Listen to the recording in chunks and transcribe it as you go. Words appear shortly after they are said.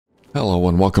Hello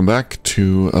and welcome back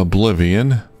to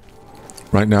Oblivion.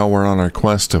 Right now we're on our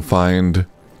quest to find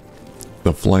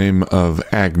the Flame of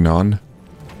Agnon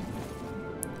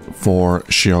for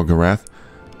Sheogorath.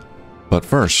 But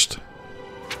first,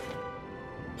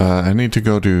 I need to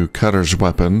go to Cutter's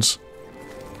Weapons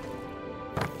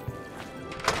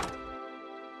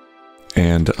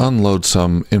and unload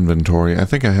some inventory. I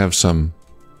think I have some...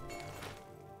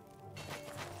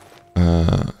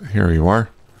 here you are.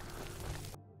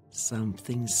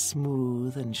 Something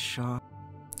smooth and sharp.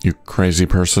 You crazy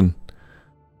person.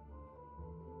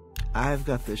 I've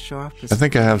got the sharpest. I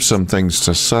think I have some things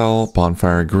to sell.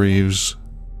 Bonfire Greaves.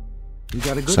 You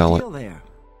got a good Sell deal there.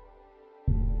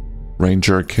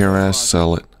 Ranger Cuirass,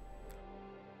 sell it.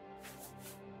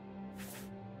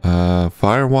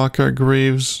 Firewalker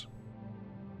Greaves.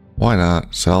 Why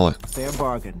not? Sell it. Fair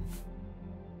bargain.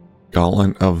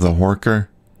 Gauntlet of the Horker.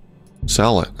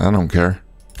 Sell it. I don't care.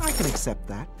 I can accept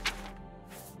that.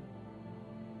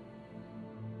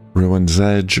 Ruin's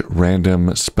Edge,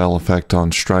 random spell effect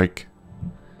on strike.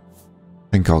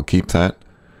 Think I'll keep that.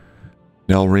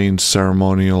 Nelreen's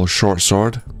ceremonial short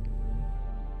sword.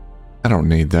 I don't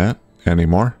need that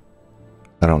anymore.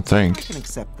 I don't think. I can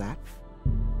accept that.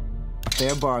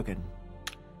 Fair bargain.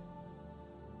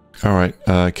 Alright,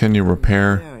 can you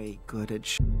repair Very good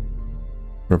at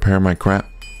repair my crap?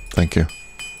 Thank you.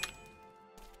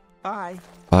 Bye.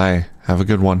 Bye. Have a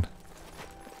good one.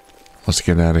 Let's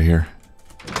get out of here.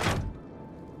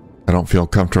 I don't feel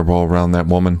comfortable around that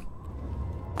woman.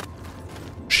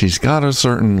 She's got a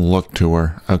certain look to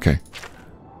her. Okay.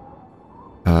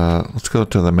 Let's go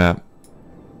to the map.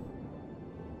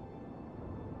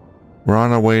 We're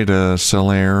on our way to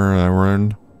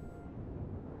Selaire,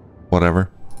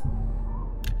 whatever.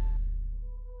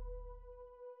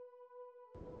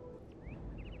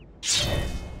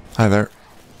 Hi there.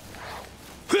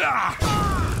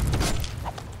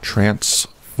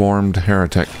 Transformed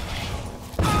heretic.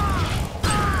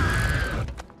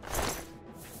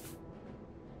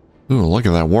 Ooh, look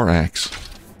at that war axe.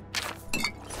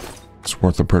 It's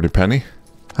worth a pretty penny.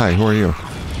 Hi, who are you?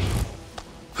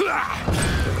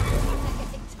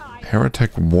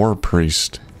 Heretic war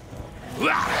priest.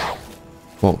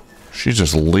 Whoa, she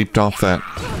just leaped off that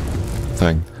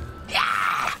thing.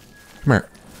 Come here.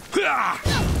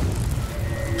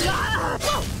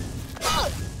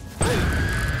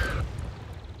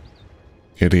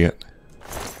 Idiot.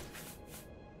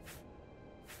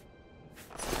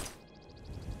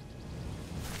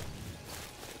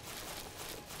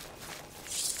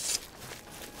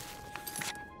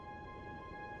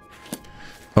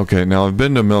 Okay, now I've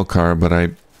been to Milkar, but I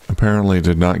apparently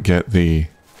did not get the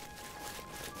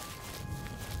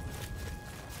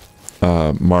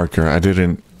marker. I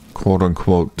didn't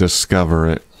quote-unquote discover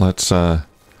it. Let's do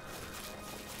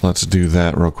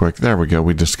that real quick. There we go,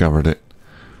 we discovered it.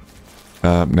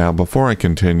 Now, before I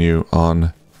continue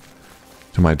on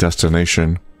to my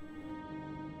destination...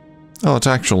 Oh, it's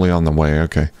actually on the way,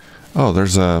 okay. Oh,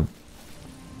 there's a...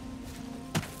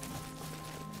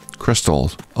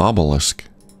 crystal obelisk.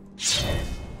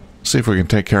 See if we can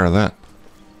take care of that.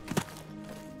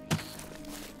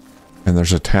 And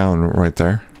there's a town right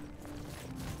there.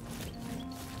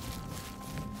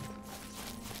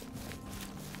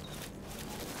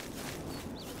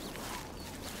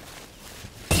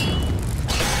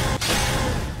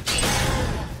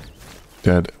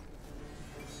 Dead.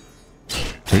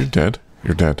 Are you dead?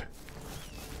 You're dead.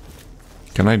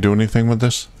 Can I do anything with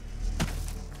this?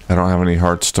 I don't have any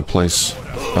hearts to place.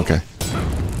 Okay.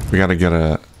 We gotta get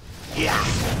a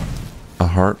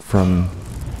heart from...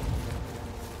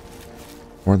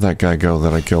 Where'd that guy go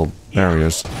that I killed? There he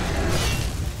is.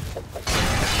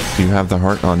 Do you have the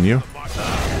heart on you?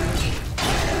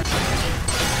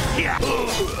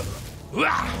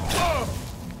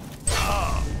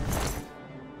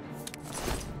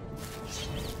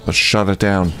 Let's shut it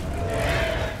down.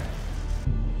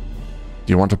 Do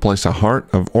you want to place a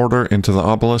heart of order into the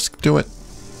obelisk? Do it.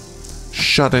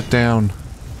 Shut it down.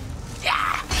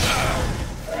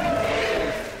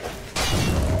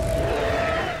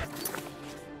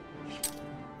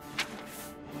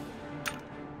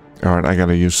 Alright, I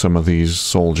gotta use some of these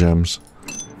soul gems.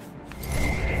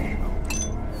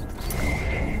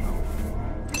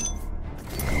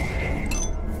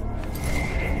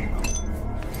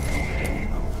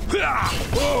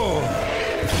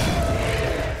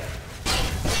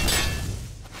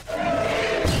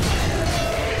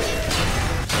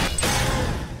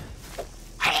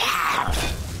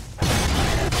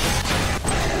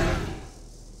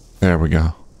 There we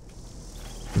go.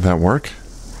 Did that work?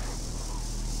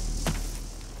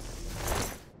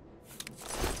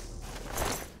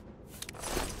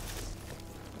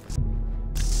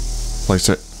 Place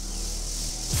it.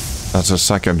 That's a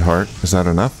second heart. Is that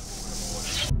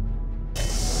enough?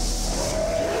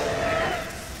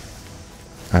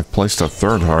 I've placed a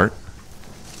third heart.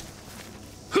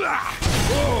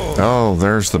 Oh,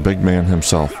 there's the big man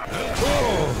himself.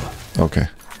 Okay.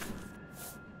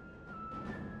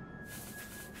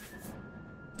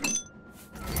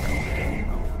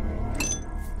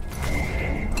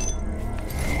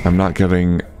 I'm not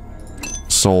getting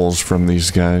souls from these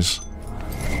guys.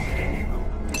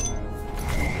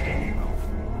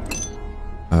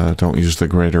 Don't use the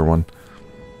greater one.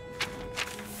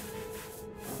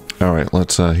 Alright,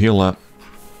 let's heal up.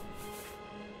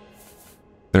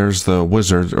 There's the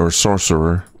wizard or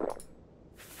sorcerer.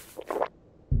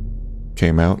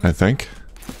 Came out, I think.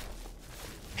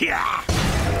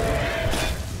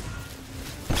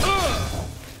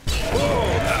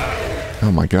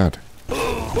 Oh my god.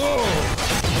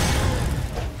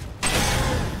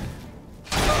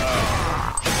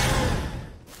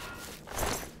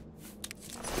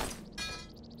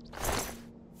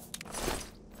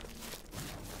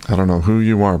 I don't know who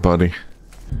you are, buddy.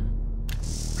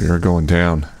 You're going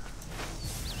down.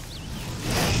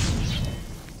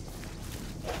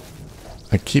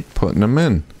 I keep putting them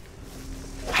in.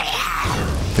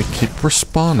 They keep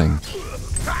respawning.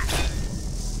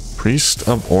 Priest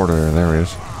of Order. There he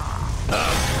is.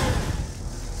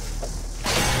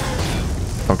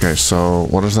 Okay, so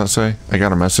what does that say? I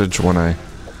got a message when I...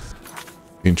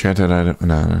 Enchanted item...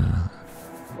 No.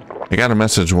 I got a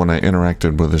message when I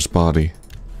interacted with his body.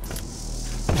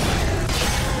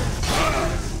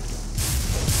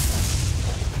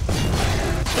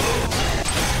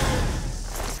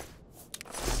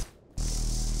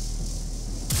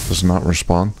 Does not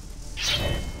respond.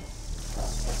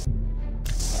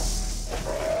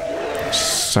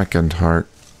 Second heart.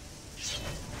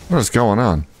 What is going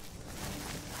on?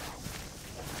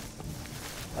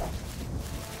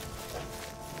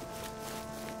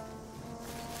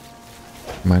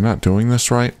 Am I not doing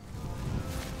this right?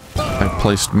 I've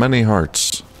placed many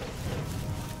hearts.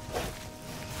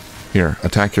 Here,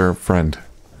 attack your friend.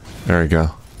 There you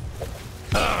go.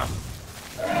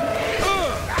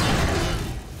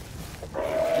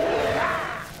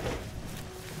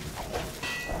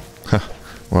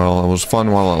 Well, it was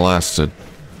fun while it lasted.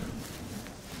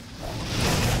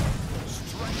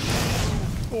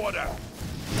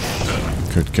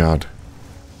 Good God.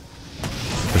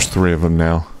 There's 3 of them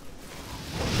now.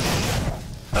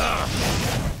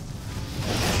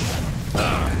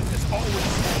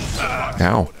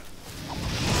 Ow.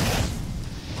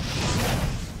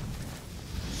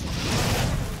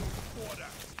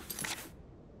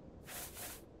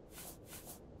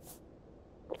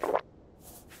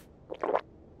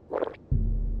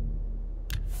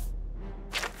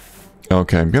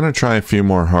 Okay, I'm gonna try a few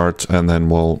more hearts and then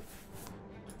we'll...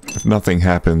 If nothing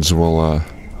happens, we'll,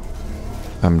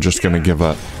 I'm just gonna give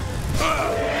up.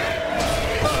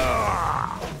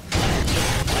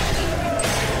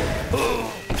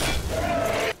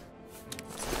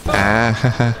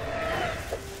 Ah,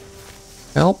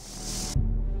 help.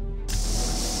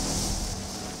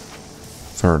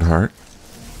 Third heart.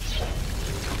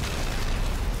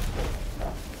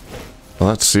 Well,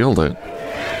 that sealed it.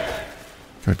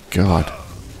 Good God.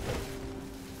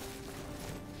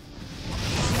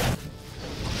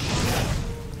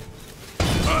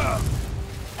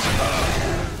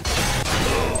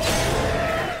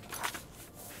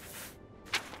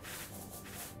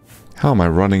 How am I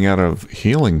running out of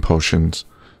healing potions?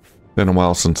 Been a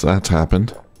while since that's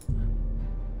happened.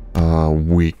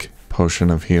 Weak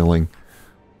potion of healing.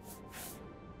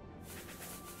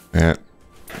 That.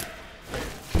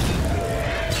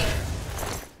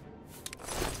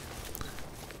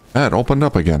 That opened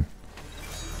up again.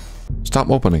 Stop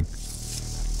opening.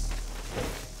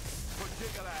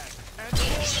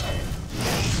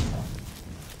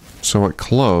 So it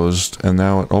closed and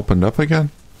now it opened up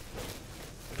again?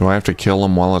 Do I have to kill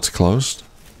him while it's closed?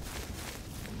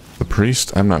 The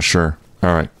priest? I'm not sure.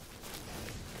 Alright.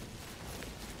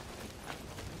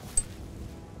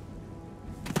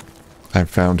 I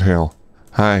found Hale.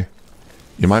 Hi.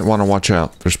 You might want to watch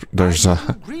out. There's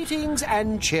greetings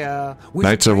and cheer.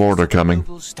 Knights of Order coming.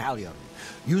 Stallion.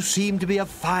 You seem to be of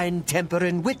fine temper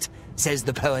and wit, says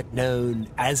the poet known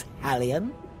as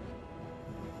Hallion.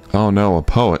 Oh no, a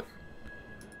poet.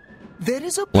 There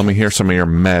is a Let me hear some of your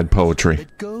mad poetry.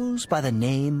 It goes by the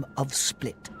name of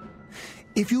Split.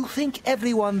 If you think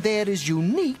everyone there is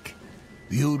unique,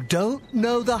 you don't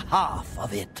know the half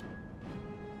of it.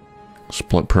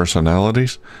 Split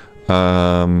personalities?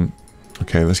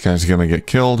 Okay, this guy's gonna get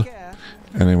killed.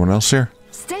 Anyone else here?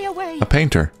 Stay away. A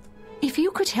painter. If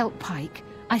you could help Pyke,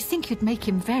 I think you'd make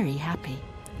him very happy.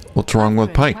 What's wrong with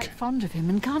I'm quite Pyke? fond of him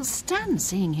and can't stand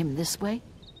seeing him this way.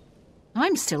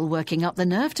 I'm still working up the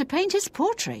nerve to paint his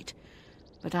portrait,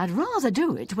 but I'd rather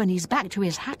do it when he's back to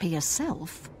his happier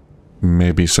self.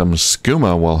 Maybe some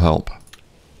skooma will help.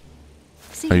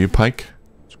 Are you Pyke?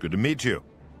 It's good to meet you.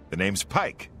 The name's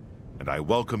Pyke, and I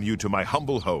welcome you to my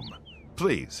humble home.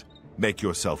 Please, make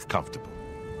yourself comfortable.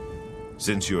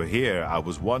 Since you're here, I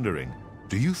was wondering,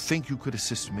 do you think you could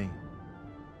assist me?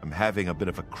 I'm having a bit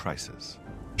of a crisis.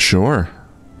 Sure.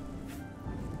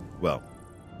 Well,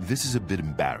 this is a bit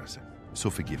embarrassing,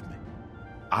 so forgive me.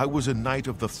 I was a Knight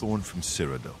of the Thorn from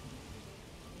Cyrodiil.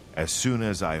 As soon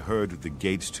as I heard the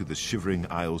gates to the Shivering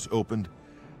Isles opened,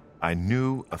 I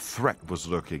knew a threat was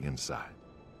lurking inside.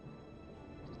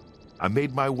 I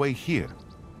made my way here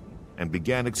and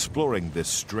began exploring this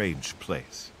strange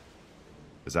place.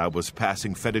 As I was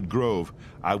passing Fetid Grove,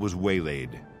 I was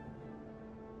waylaid.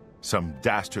 Some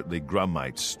dastardly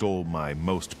Grummites stole my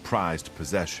most prized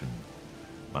possession,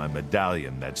 my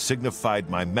medallion that signified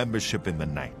my membership in the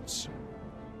Knights.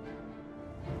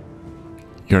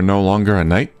 You're no longer a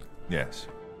knight? Yes,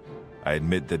 I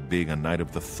admit that being a Knight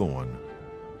of the Thorn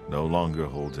no longer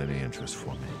holds any interest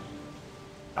for me.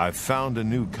 I've found a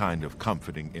new kind of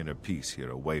comforting inner peace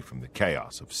here away from the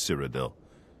chaos of Cyrodiil.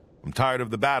 I'm tired of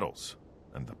the battles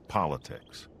and the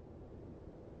politics.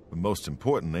 But most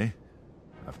importantly,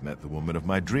 I've met the woman of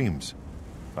my dreams.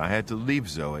 If I had to leave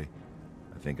Zoe,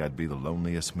 I think I'd be the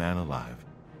loneliest man alive.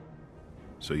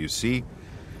 So you see,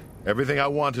 everything I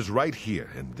want is right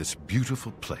here in this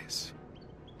beautiful place.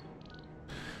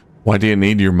 Why do you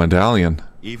need your medallion?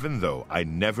 Even though I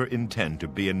never intend to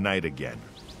be a knight again,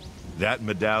 that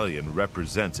medallion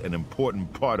represents an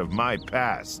important part of my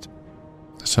past.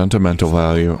 Sentimental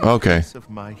value. Okay. Piece of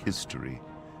my history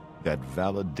that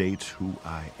validates who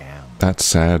I am. That's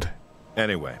sad.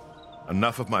 Anyway,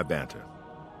 enough of my banter.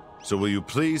 So will you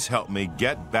please help me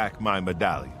get back my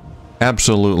medallion?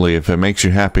 Absolutely, if it makes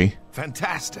you happy.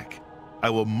 Fantastic. I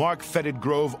will mark Fetid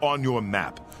Grove on your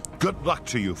map. Good luck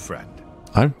to you, friend.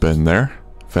 I've been there.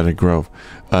 Fetid Grove.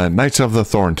 Knights of the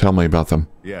Thorn, tell me about them.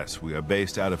 Yes, we are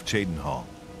based out of Cheydinhal.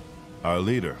 Our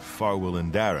leader, Farwyl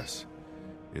Indaris,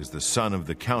 is the son of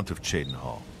the Count of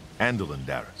Cheydinhal, Andal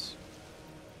Indaris.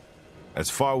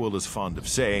 As Farwyl is fond of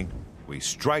saying, we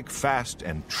strike fast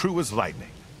and true as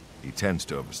lightning. He tends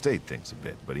to overstate things a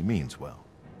bit, but he means well.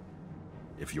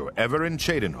 If you're ever in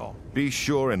Cheydinhal, be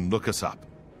sure and look us up.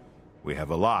 We have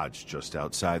a lodge just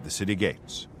outside the city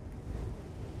gates.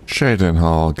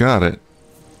 Cheydinhal, got it.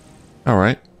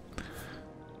 Alright.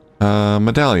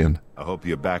 Medallion. I hope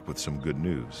you're back with some good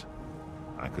news.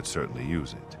 I could certainly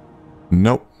use it.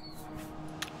 Nope.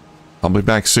 I'll be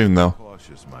back soon, though.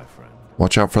 Cautious, my friend.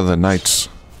 Watch out for the knights.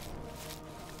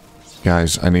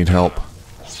 Guys, I need help.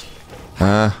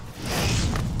 Am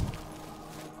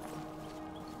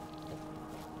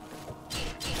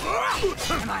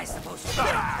I supposed to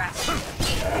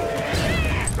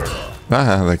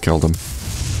Ah, they killed him.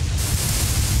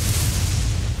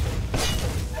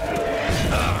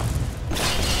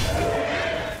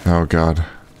 Oh god.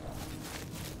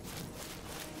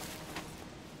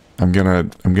 I'm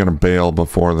gonna bail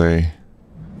before they...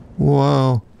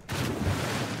 Whoa.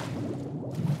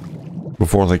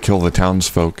 Before they kill the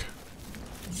townsfolk.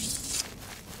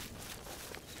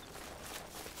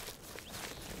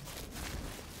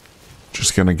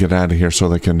 Just gonna get out of here so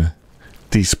they can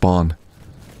despawn.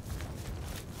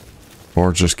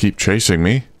 Or just keep chasing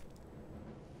me.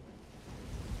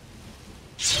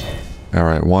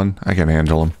 Alright, one. I can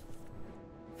handle him.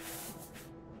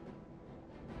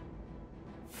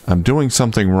 I'm doing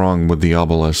something wrong with the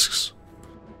obelisks.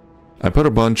 I put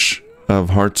a bunch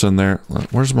of hearts in there.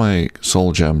 Where's my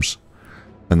soul gems?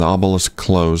 And the obelisk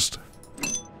closed.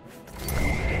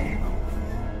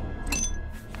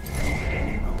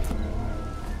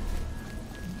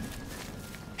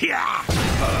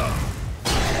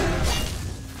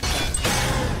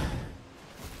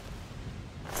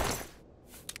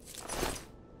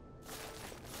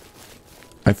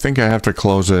 I think I have to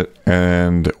close it,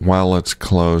 and while it's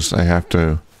closed, I have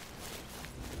to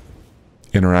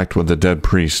interact with the dead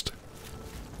priest.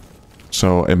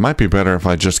 So it might be better if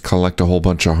I just collect a whole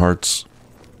bunch of hearts.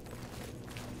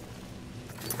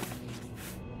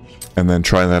 And then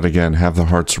try that again, have the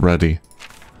hearts ready.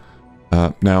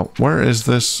 Now, where is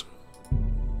this?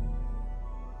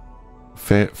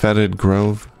 Fetid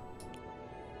Grove?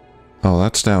 Oh,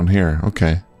 that's down here,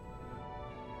 okay.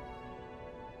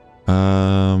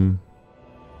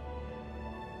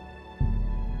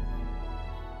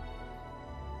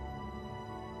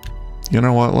 You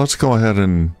know what? Let's go ahead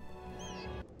and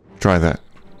try that.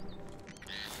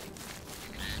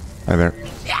 Hi there.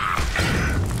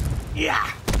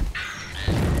 Yeah.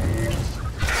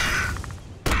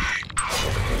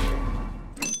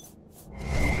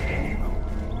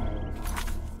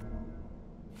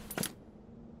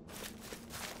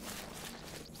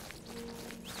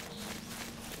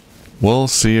 We'll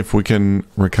see if we can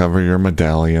recover your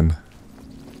medallion.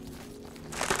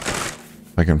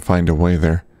 If I can find a way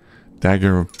there.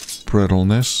 Dagger of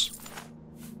brittleness.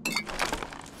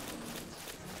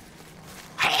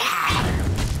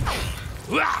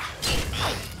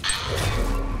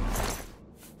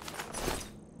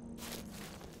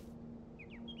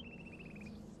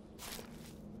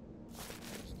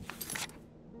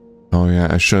 Oh yeah,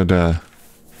 I should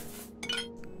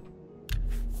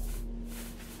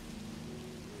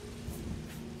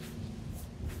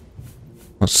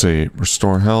let's see,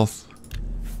 restore health.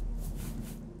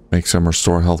 Make some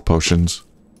restore health potions.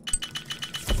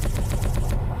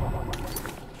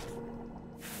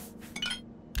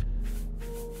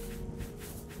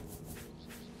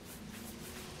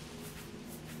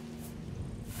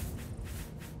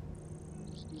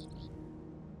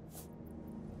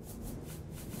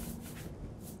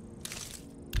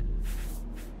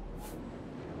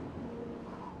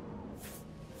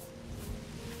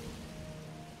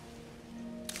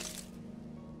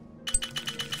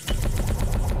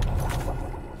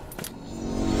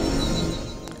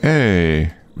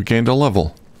 Hey, we gained a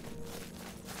level.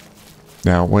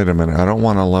 Now, wait a minute. I don't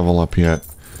want to level up yet.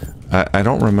 I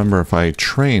don't remember if I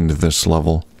trained this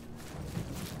level.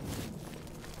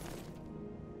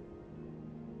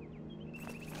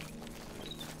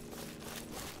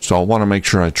 So I'll want to make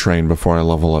sure I train before I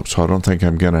level up. So I don't think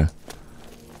I'm gonna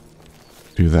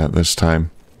do that this time.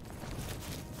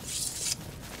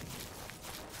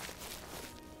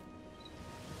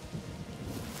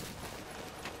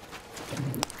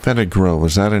 Fetid Grove,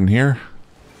 is that in here?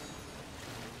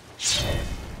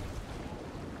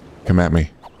 Come at me.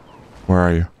 Where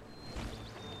are you?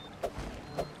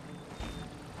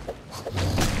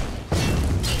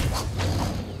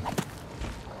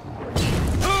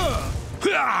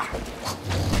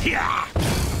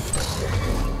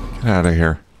 Get out of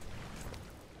here.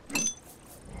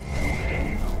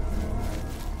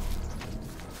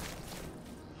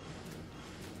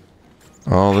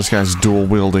 Oh, this guy's dual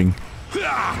wielding.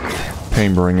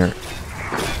 Painbringer.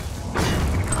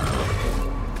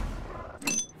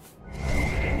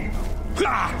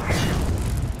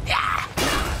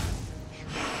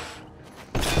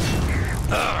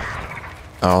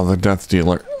 Oh, the death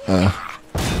dealer.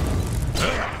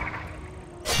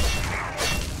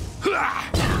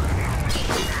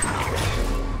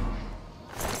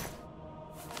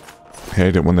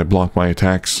 Hate it when they block my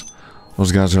attacks.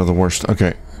 Those guys are the worst.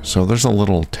 Okay, so there's a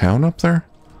little town up there?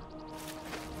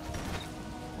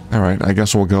 Alright, I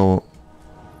guess we'll go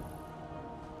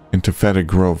into Fetid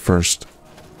Grove first.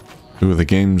 Ooh, the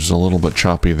game's a little bit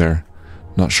choppy there.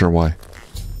 Not sure why.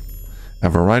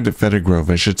 I've arrived at Fetid Grove.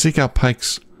 I should seek out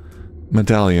Pyke's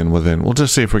medallion within. We'll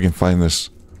just see if we can find this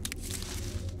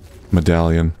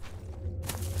medallion.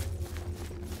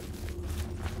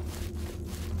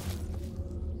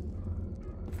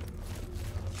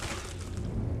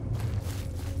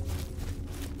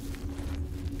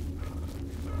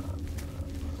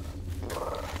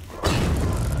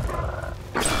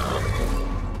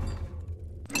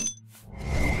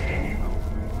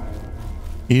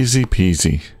 Easy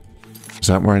peasy. Is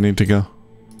that where I need to go?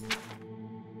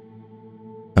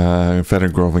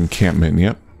 Fetid Grove encampment,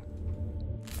 yep.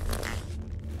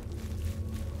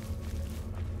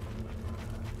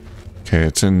 Okay,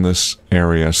 it's in this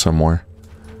area somewhere.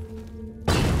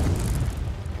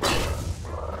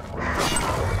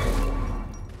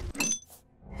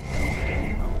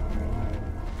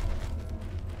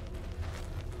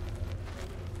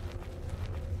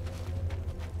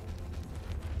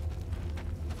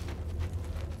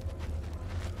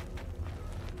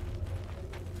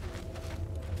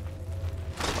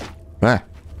 Ah.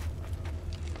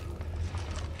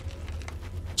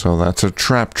 So that's a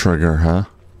trap trigger, huh?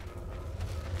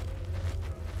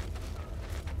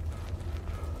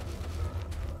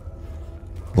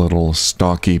 Little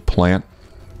stocky plant.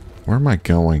 Where am I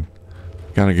going?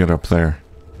 Gotta get up there.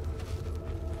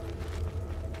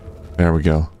 There we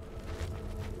go.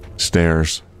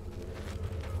 Stairs.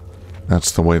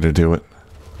 That's the way to do it.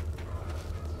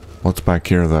 What's back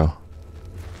here, though?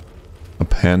 A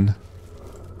pen?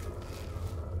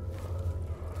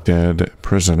 Dead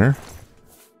prisoner.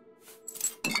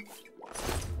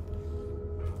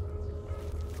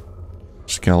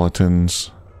 Skeletons.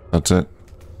 That's it.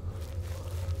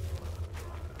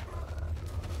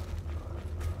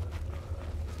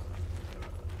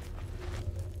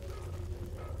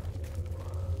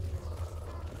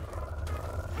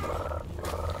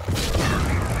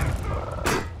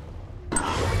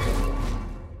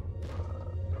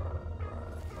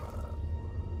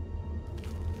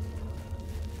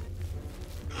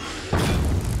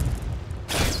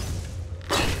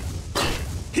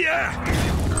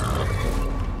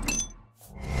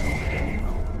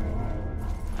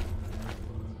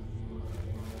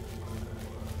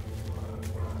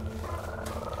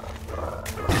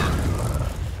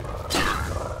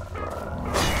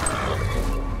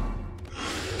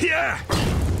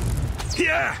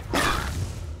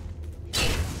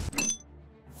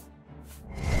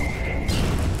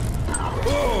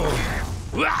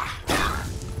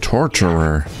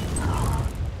 Torturer.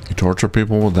 You torture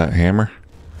people with that hammer?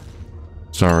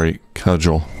 Sorry,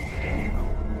 cudgel.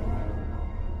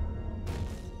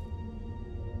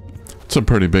 It's a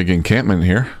pretty big encampment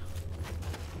here.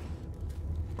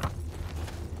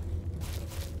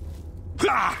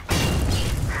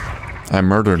 I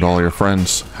murdered all your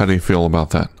friends. How do you feel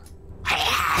about that?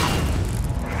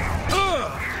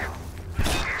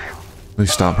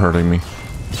 Please stop hurting me.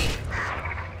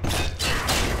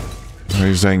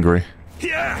 He's angry.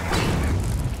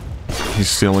 He's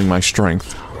stealing my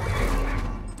strength.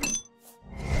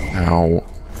 Ow.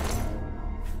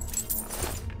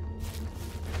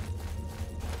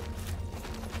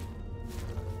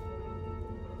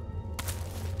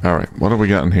 Alright, what do we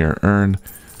got in here? Earn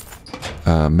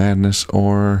madness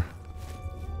or...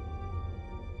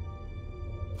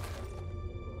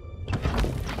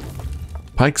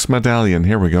 Pyke's medallion.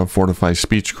 Here we go. Fortify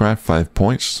speechcraft, 5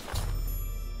 points.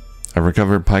 I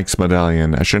recovered Pyke's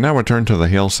medallion. I should now return to the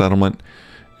Hale settlement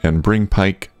and bring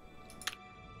Pyke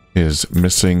his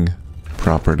missing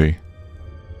property.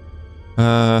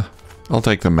 I'll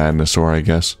take the madness or I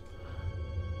guess.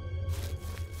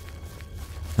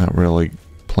 Not really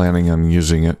planning on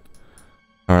using it.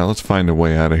 Alright, let's find a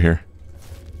way out of here.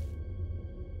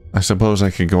 I suppose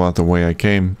I could go out the way I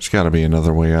came. There's gotta be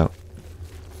another way out.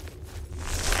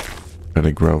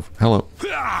 Betty Grove. Hello.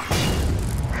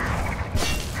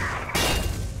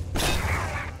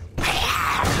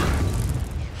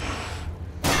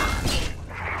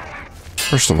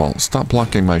 First of all, stop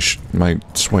blocking my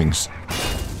swings.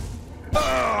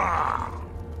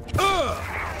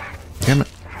 Damn it.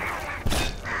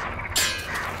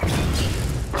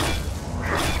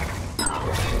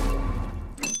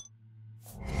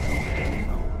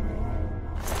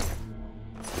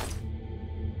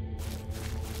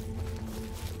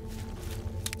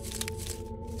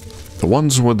 The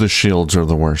ones with the shields are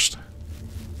the worst.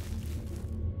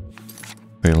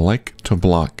 They like to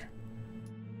block.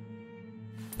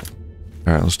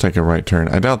 Alright, let's take a right turn.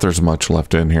 I doubt there's much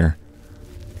left in here.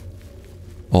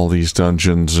 All these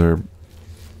dungeons are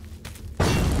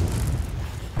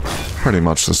pretty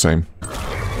much the same.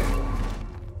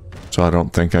 So I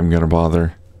don't think I'm gonna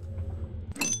bother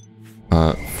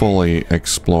fully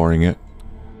exploring it.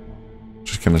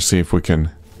 Just gonna see if we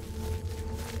can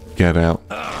get out.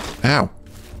 Ow!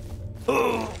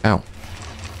 Ow.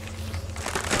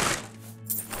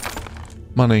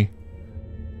 Money.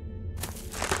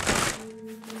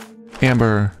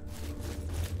 Amber.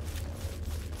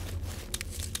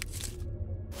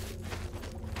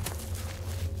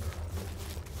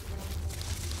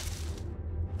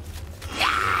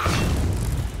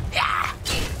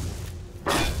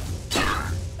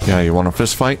 Yeah, you want a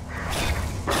fist fight?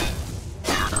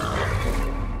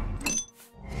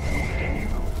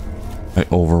 I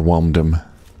overwhelmed him.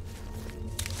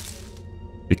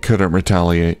 He couldn't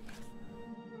retaliate.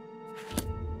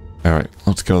 Alright,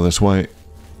 let's go this way.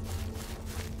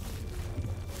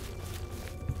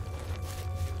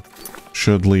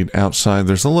 Should lead outside.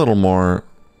 There's a little more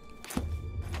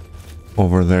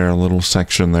over there, a little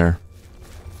section there.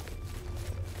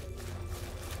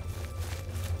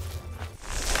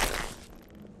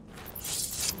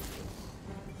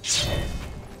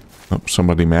 Oh,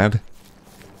 somebody mad?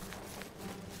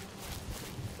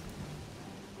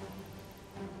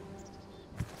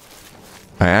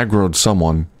 I aggroed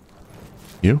someone.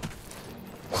 You?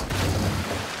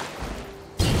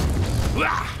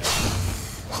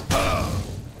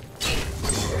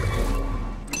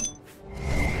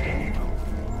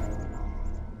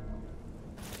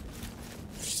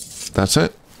 That's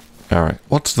it? Alright,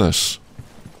 what's this?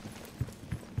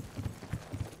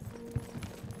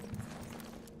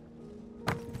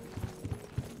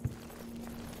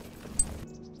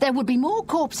 There would be more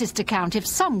corpses to count if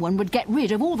someone would get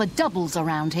rid of all the doubles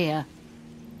around here.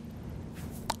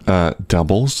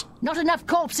 Doubles? Not enough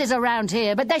corpses around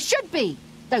here, but there should be.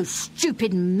 Those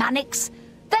stupid manics.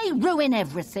 They ruin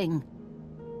everything.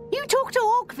 You talk to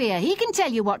Orkvir, he can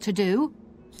tell you what to do.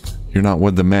 You're not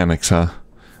with the manics, huh?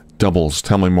 Doubles,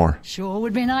 tell me more. Sure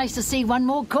would be nice to see one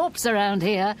more corpse around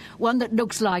here. One that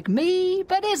looks like me,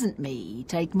 but isn't me.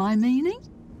 Take my meaning?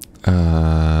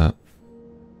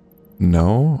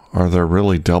 No? Are there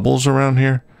really doubles around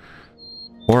here?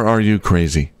 Or are you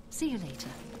crazy? See you later.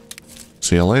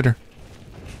 See you later.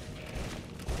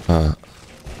 Are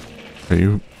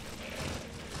you...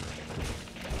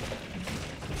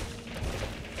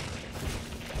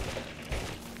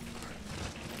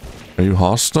 Are you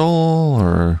hostile,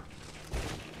 or...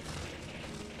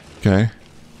 Okay.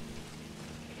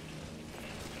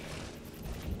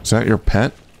 Is that your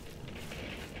pet?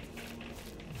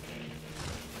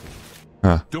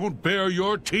 Huh. Don't bare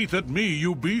your teeth at me,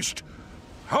 you beast.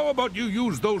 How about you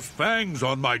use those fangs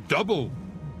on my double?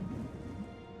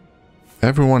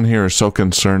 Everyone here is so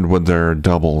concerned with their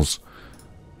doubles.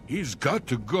 He's got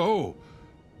to go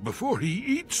before he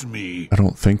eats me. I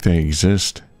don't think they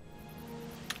exist.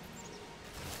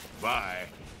 Bye.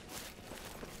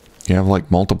 You have like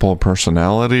multiple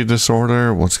personality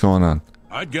disorder? What's going on?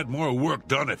 I'd get more work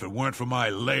done if it weren't for my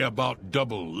layabout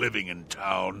double living in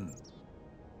town.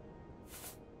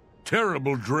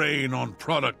 Terrible drain on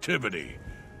productivity.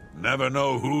 Never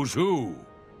know who's who.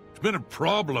 It's been a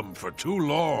problem for too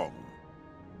long.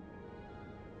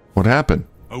 What happened?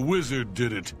 A wizard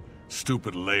did it.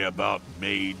 Stupid layabout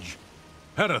mage.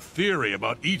 Had a theory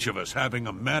about each of us having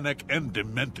a manic and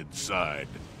demented side.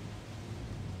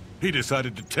 He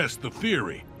decided to test the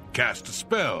theory, cast a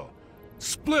spell,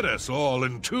 split us all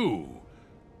in two.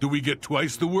 Do we get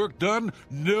twice the work done?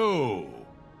 No.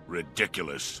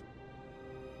 Ridiculous.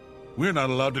 We're not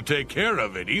allowed to take care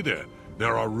of it either.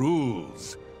 There are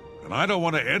rules. And I don't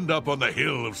want to end up on the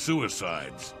hill of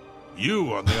suicides.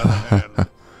 You, on the other hand...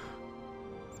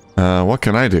 What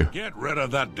can I do? Get rid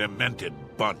of that demented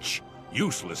bunch.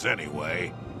 Useless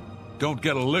anyway. Don't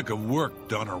get a lick of work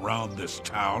done around this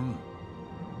town.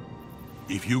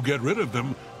 If you get rid of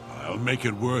them, I'll make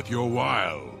it worth your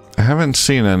while. I haven't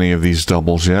seen any of these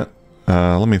doubles yet.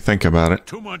 Let me think about it.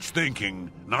 Too much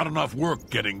thinking, not enough work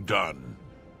getting done.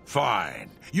 Fine,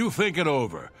 you think it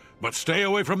over, but stay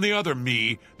away from the other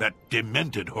me, that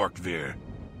demented Horkvir.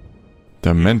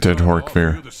 Demented He'll offer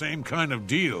Horkvir. you the same kind of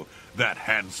deal, that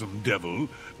handsome devil,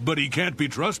 but he can't be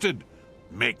trusted.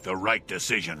 Make the right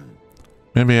decision.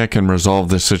 Maybe I can resolve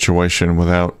this situation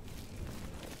without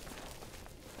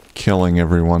killing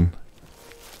everyone.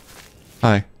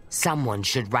 Hi. Someone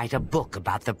should write a book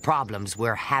about the problems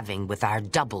we're having with our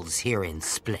doubles here in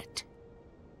Split.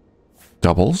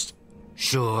 Doubles?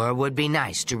 Sure would be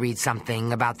nice to read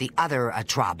something about the other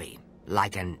Atrabi,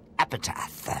 like an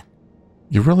epitaph.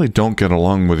 You really don't get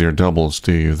along with your doubles,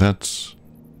 do you? That's...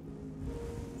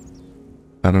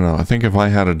 I don't know. I think if I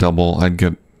had a double, I'd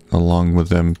get along with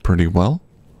them pretty well.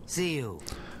 See you.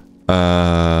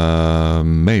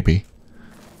 Maybe.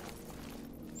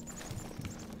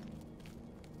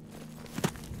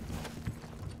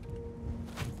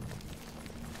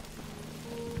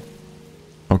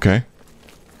 Okay.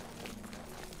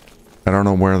 I don't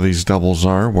know where these doubles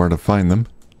are, where to find them.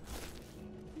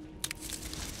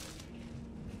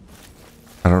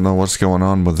 I don't know what's going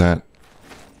on with that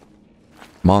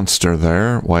monster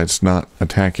there, why it's not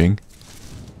attacking.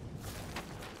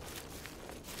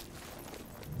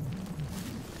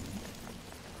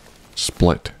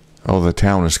 Split. Oh, the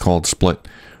town is called Split.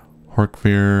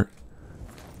 Horkvir.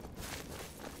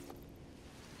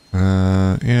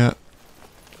 Yeah.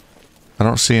 I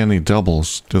don't see any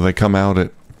doubles. Do they come out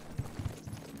at...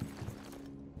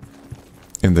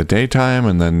 in the daytime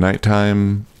and then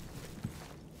nighttime?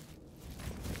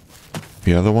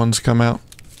 The other ones come out?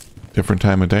 Different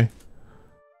time of day?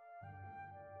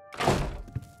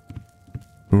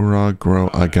 Ura grow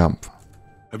a gump.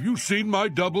 Have you seen my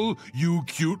double, you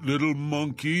cute little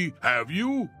monkey? Have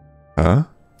you? Huh?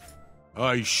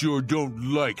 I sure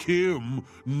don't like him.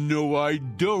 No, I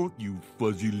don't, you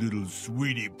fuzzy little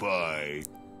sweetie pie.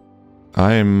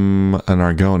 I'm an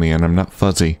Argonian. I'm not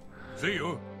fuzzy. See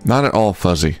you. Not at all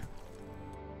fuzzy.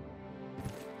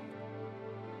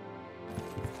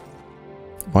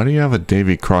 Why do you have a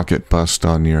Davy Crockett bust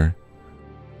on your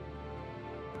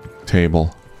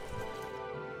table?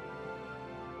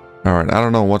 Alright, I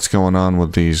don't know what's going on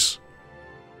with these.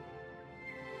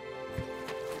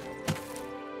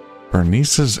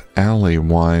 Bernice's Alley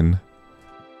wine.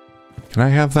 Can I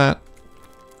have that?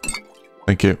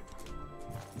 Thank you.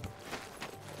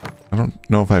 I don't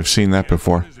know if I've seen that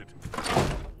before.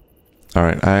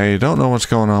 Alright, I don't know what's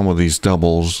going on with these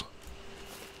doubles.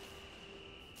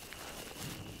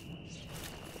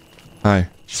 Hi.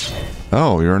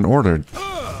 Oh, you're an ordered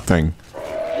thing.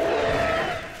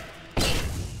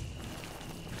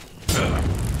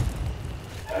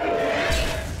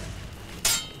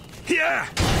 Yeah.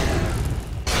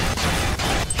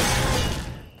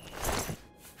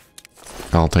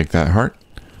 I'll take that heart.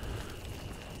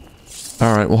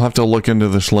 Alright, we'll have to look into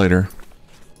this later.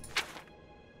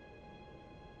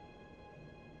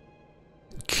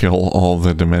 kill all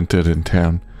the demented in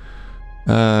town.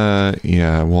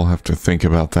 Yeah, we'll have to think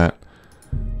about that.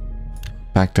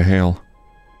 Back to Hale.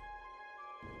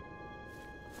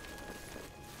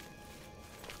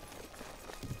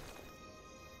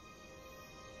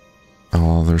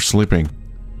 Oh, they're sleeping.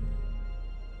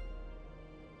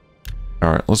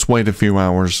 Alright, let's wait a few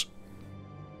hours.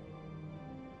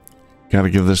 Gotta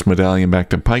give this medallion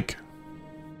back to Pyke.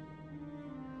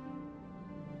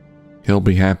 He'll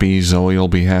be happy, Zoe will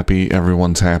be happy,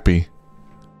 everyone's happy.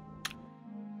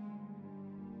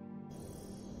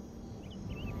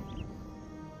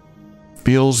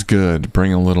 Feels good.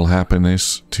 Bring a little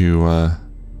happiness to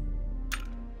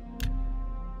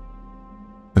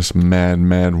this mad,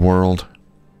 mad world.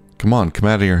 Come on, come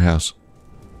out of your house.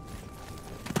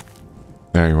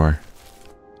 There you are.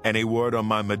 Any word on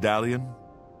my medallion?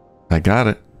 I got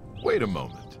it. Wait a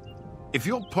moment. If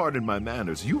you'll pardon my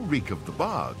manners, you reek of the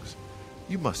bogs.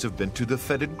 You must have been to the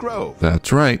Fetid Grove.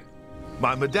 That's right.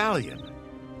 My medallion.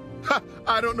 Ha!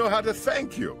 I don't know how to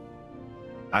thank you.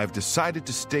 I have decided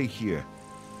to stay here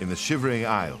in the Shivering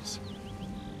Isles.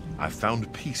 I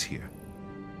found peace here,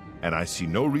 and I see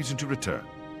no reason to return.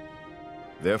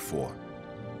 Therefore,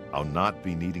 I'll not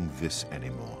be needing this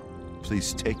anymore.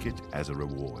 Please take it as a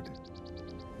reward.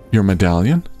 Your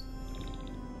medallion?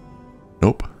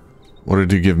 Nope. What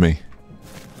did you give me?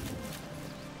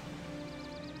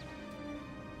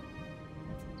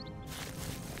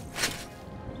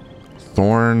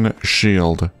 Thorn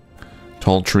shield.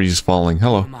 Tall trees falling.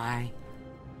 Hello. My,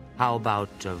 how about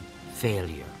a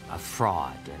failure, a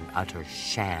fraud, an utter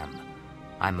sham?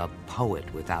 I'm a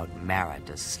poet without merit,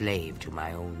 a slave to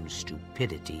my own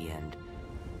stupidity, and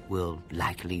will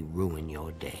likely ruin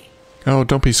your day. Oh,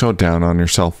 don't be so down on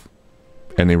yourself.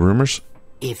 Any rumors?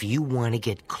 If you want to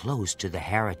get close to the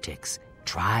heretics,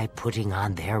 try putting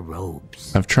on their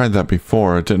robes. I've tried that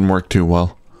before. It didn't work too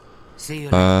well. See you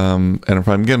And if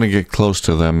I'm gonna get close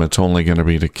to them, it's only gonna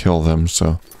be to kill them,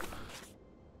 so...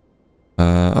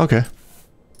 okay.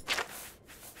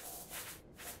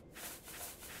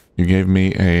 You gave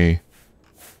me a...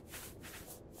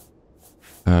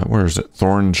 where is it?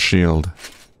 Thorn shield.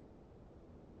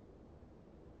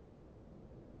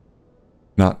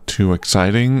 Not too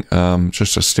exciting,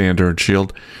 just a standard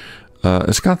shield.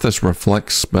 It's got this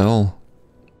reflect spell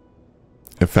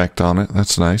effect on it.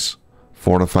 That's nice.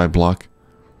 Fortify block.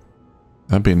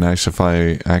 That'd be nice if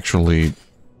I actually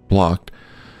blocked.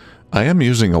 I am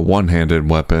using a one-handed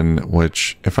weapon,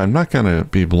 which if I'm not gonna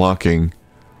be blocking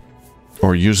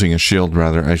or using a shield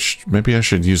rather, maybe I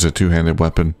should use a two-handed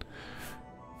weapon.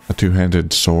 A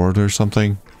two-handed sword or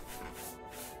something.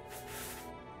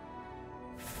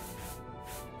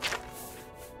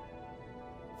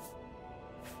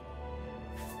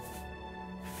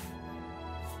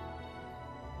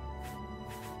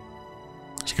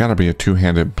 It's gotta be a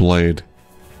two-handed blade.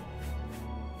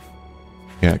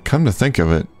 Yeah, come to think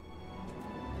of it,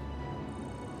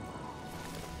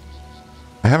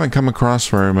 I haven't come across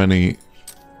very many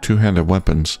two-handed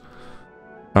weapons.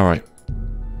 Alright.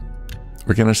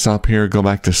 We're gonna stop here, go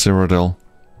back to Cyrodiil.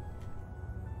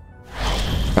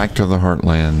 Back to the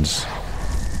Heartlands.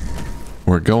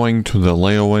 We're going to the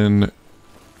Leowen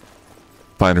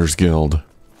Fighters Guild.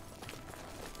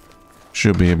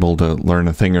 Should be able to learn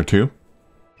a thing or two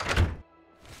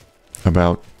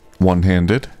about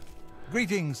one-handed.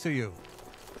 Greetings to you.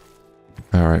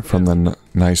 Alright, from the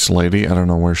nice lady. I don't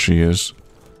know where she is.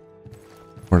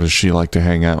 Where does she like to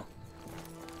hang out?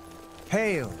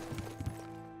 Hail.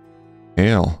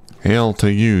 Hail. Hail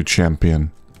to you,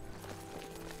 champion.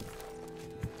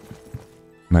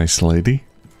 Nice lady.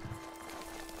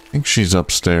 I think she's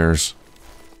upstairs.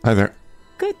 Hi there.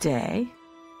 Good day.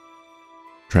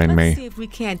 Train Let's see me. if we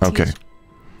can't Okay. teach.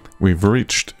 We've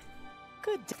reached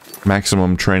Good day.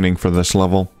 maximum training for this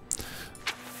level.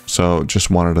 So just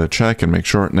wanted to check and make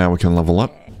sure. Now we can level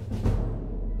up.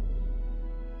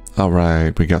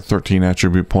 Alright, we got 13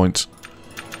 attribute points.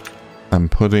 I'm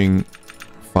putting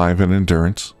 5 in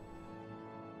endurance.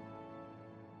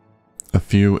 A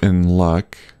few in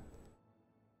luck.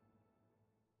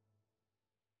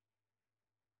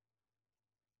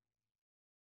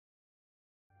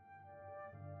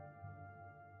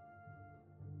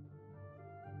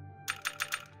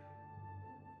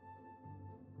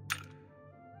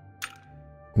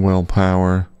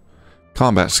 Willpower.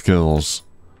 Combat skills.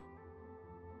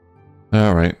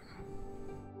 Alright.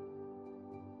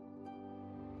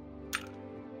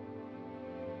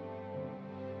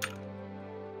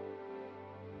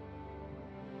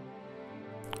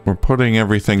 We're putting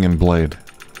everything in blade.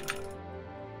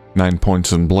 9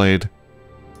 points in blade.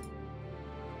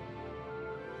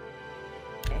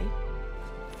 Okay.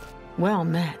 Well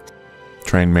met.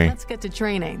 Train me. Let's get to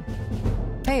training.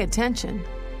 Pay attention.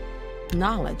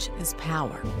 Knowledge is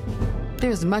power.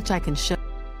 There's much I can show.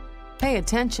 Pay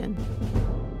attention.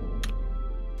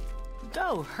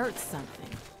 Go hurt something.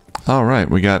 All right,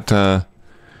 we got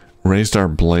raised our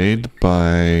blade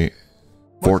by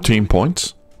 14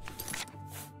 points.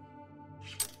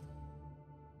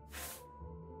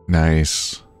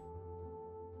 Nice.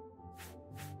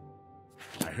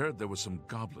 I heard there was some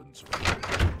goblins.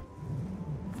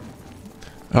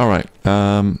 All right.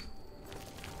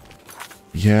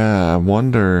 Yeah, I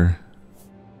wonder.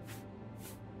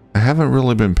 I haven't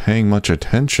really been paying much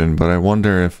attention, but I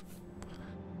wonder if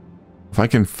I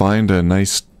can find a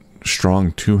nice,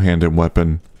 strong two-handed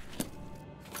weapon.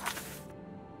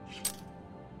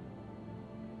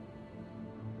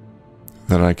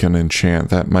 That I can enchant.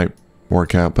 That might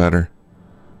work out better.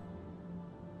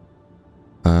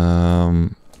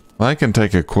 I can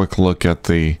take a quick look at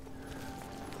the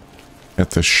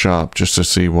shop just to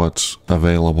see what's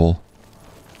available.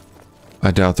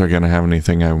 I doubt they're gonna have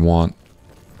anything I want.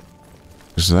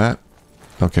 Is that?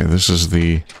 Okay, this is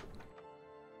the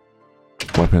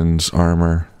weapons,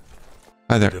 armor.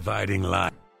 Hi there. Dividing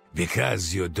line.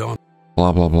 Because you don't...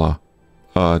 Blah, blah,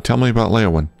 blah. Tell me about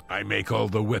Leowin. I make all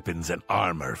the weapons and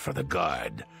armor for the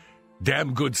guard.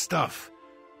 Damn good stuff.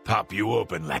 Pop you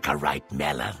open like a ripe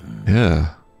melon.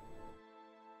 Yeah.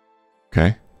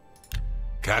 Okay.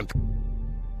 Can't...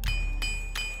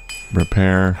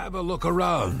 Repair. Have a look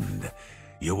around.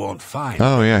 You won't find...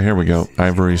 Oh yeah, here we go.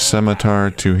 Ivory Scimitar,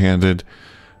 two-handed,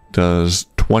 does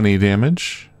 20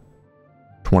 damage.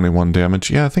 21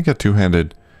 damage. Yeah, I think a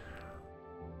two-handed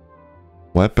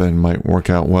weapon might work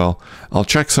out well. I'll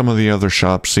check some of the other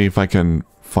shops, see if I can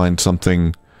find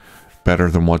something better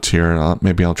than what's here.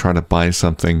 Maybe I'll try to buy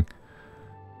something.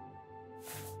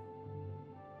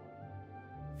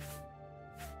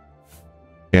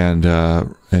 And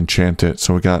enchant it.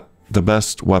 So we got the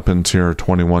best weapons here are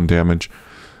 21 damage.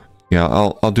 Yeah,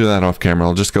 I'll do that off camera.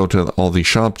 I'll just go to all the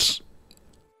shops,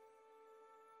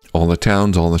 all the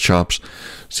towns, all the shops,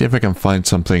 see if I can find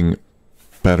something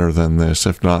better than this.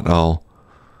 If not, I'll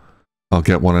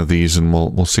get one of these and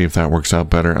we'll see if that works out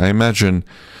better. I imagine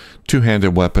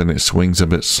two-handed weapon, it swings a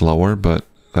bit slower, but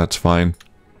that's fine.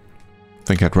 I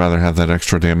think I'd rather have that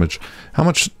extra damage. How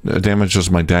much damage does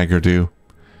my dagger do?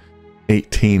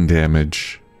 18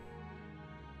 damage.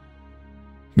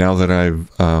 Now that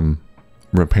I've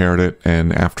repaired it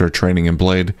and after training in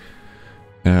blade,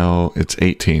 now it's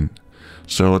 18.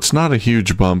 So it's not a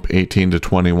huge bump, 18 to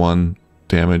 21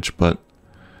 damage, but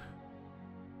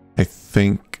I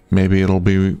think maybe it'll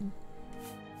be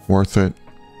worth it.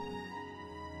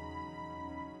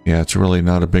 Yeah, it's really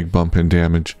not a big bump in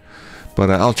damage.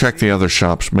 But I'll check the other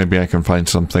shops. Maybe I can find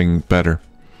something better.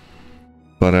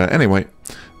 But anyway,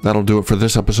 that'll do it for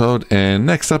this episode. And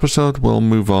next episode, we'll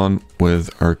move on with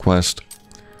our quest.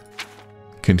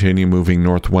 Continue moving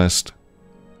northwest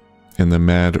in the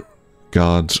Mad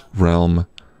God's realm.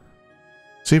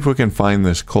 See if we can find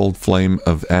this cold flame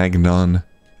of Agnon.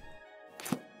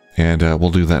 And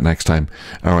we'll do that next time.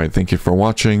 Alright, thank you for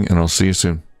watching, and I'll see you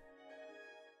soon.